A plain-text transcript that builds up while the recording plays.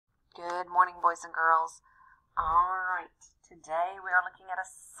boys and girls. All right, today we are looking at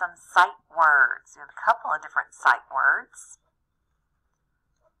some sight words. We have a couple of different sight words.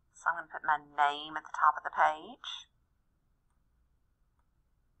 So I'm going to put my name at the top of the page.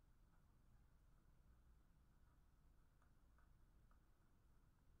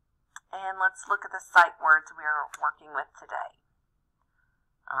 And let's look at the sight words we are working with today.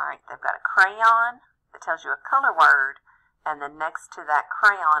 All right, they've got a crayon that tells you a color word, and then next to that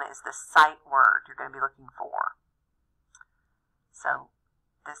crayon is the sight word you're going to be looking for. So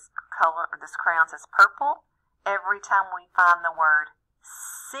this crayon says purple. Every time we find the word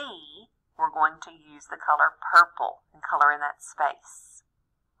see, we're going to use the color purple and color in that space.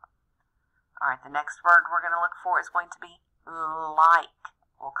 All right, the next word we're going to look for is going to be like.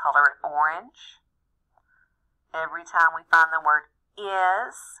 We'll color it orange. Every time we find the word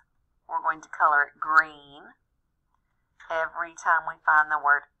is, we're going to color it green. Every time we find the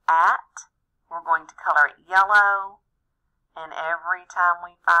word at, we're going to color it yellow. And every time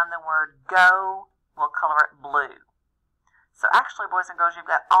we find the word go, we'll color it blue. So actually, boys and girls, you've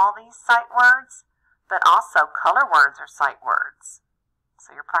got all these sight words, but also color words are sight words.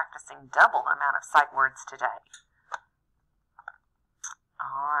 So you're practicing double the amount of sight words today.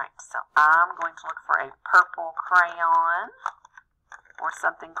 All right, so I'm going to look for a purple crayon or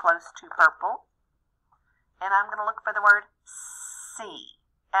something close to purple. And I'm going to look for the word see,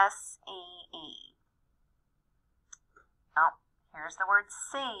 S-E-E. Oh, here's the word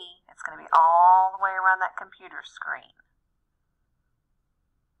see. It's going to be all the way around that computer screen.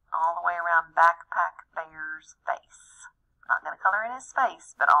 All the way around Backpack Bear's face. Not going to color in his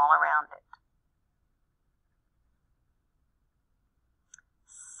face, but all around it.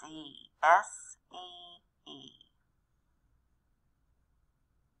 See, S-E-E.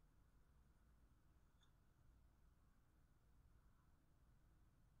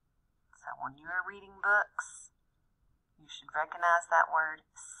 So when you are reading books, you should recognize that word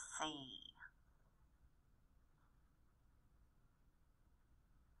see.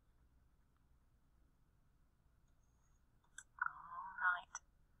 All right.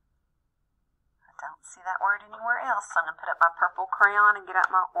 I don't see that word anywhere else, so I'm going to put up my purple crayon and get out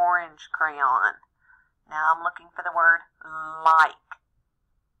my orange crayon. Now I'm looking for the word like.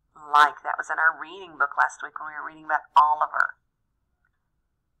 Like, that was in our reading book last week when we were reading about Oliver.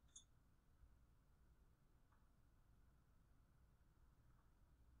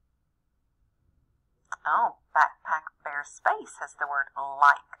 Oh, Backpack Bear's face has the word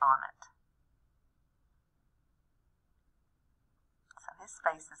like on it. So his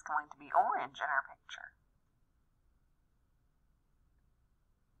face is going to be orange in our picture.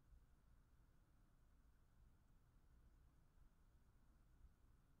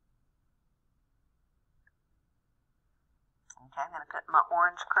 Okay, I'm going to put my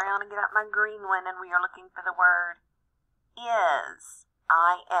orange crayon and get out my green one, and we are looking for the word is,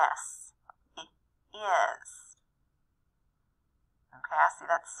 I-S. Is. Okay, I see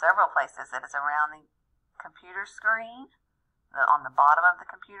that's several places. It is around the computer screen, on the bottom of the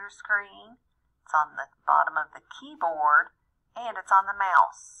computer screen, it's on the bottom of the keyboard, and it's on the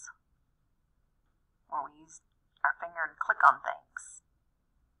mouse, where we use our finger and click on things.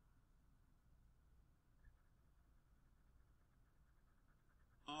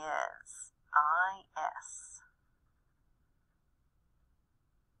 Is, I-S.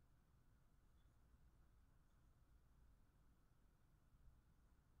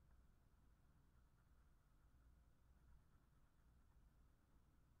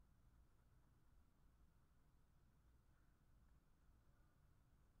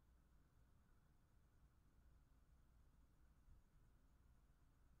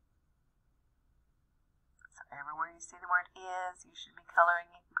 So everywhere you see the word is, you should be coloring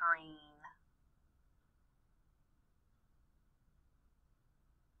it green.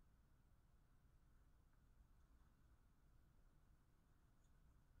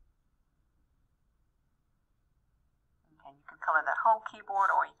 Okay, you can color that whole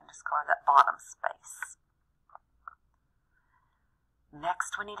keyboard, or you can just color that bottom space.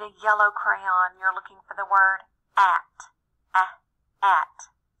 Next, we need a yellow crayon. You're looking for the word at.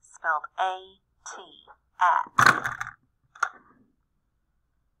 At. Spelled A-T. At.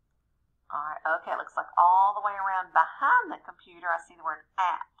 Alright, okay, it looks like all the way around behind the computer I see the word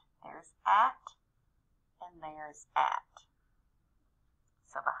at. There's at, and there's at.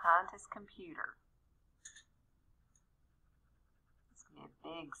 So behind his computer. It's going to be a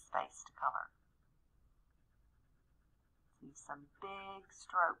big space to color. See some big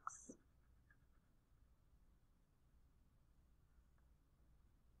strokes.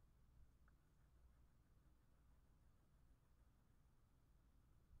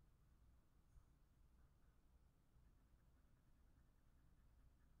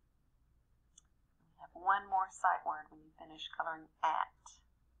 one more sight word when you finish coloring at.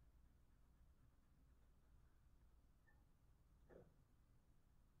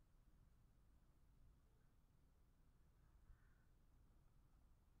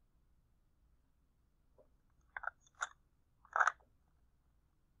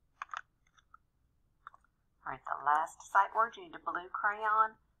 All right, the last sight word, you need a blue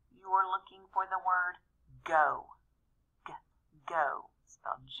crayon. You're looking for the word go. Go,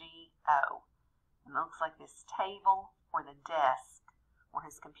 spelled G-O. And it looks like this table or the desk where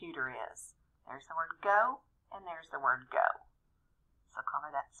his computer is. There's the word go, and there's the word go. So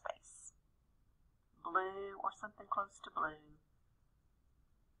color that space. Blue or something close to blue.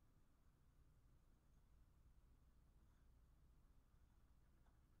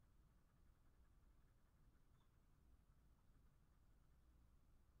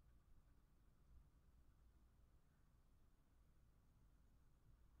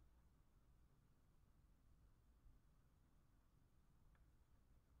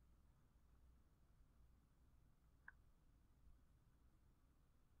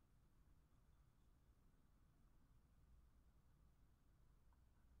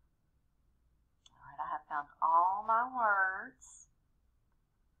 I have found all my words.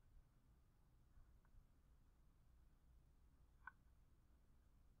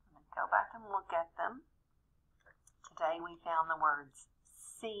 I'm going to go back and look at them. Today we found the words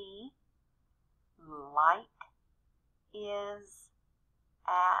see, like, is,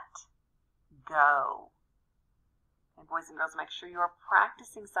 at, go. And boys and girls, make sure you are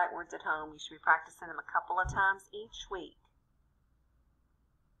practicing sight words at home. You should be practicing them a couple of times each week.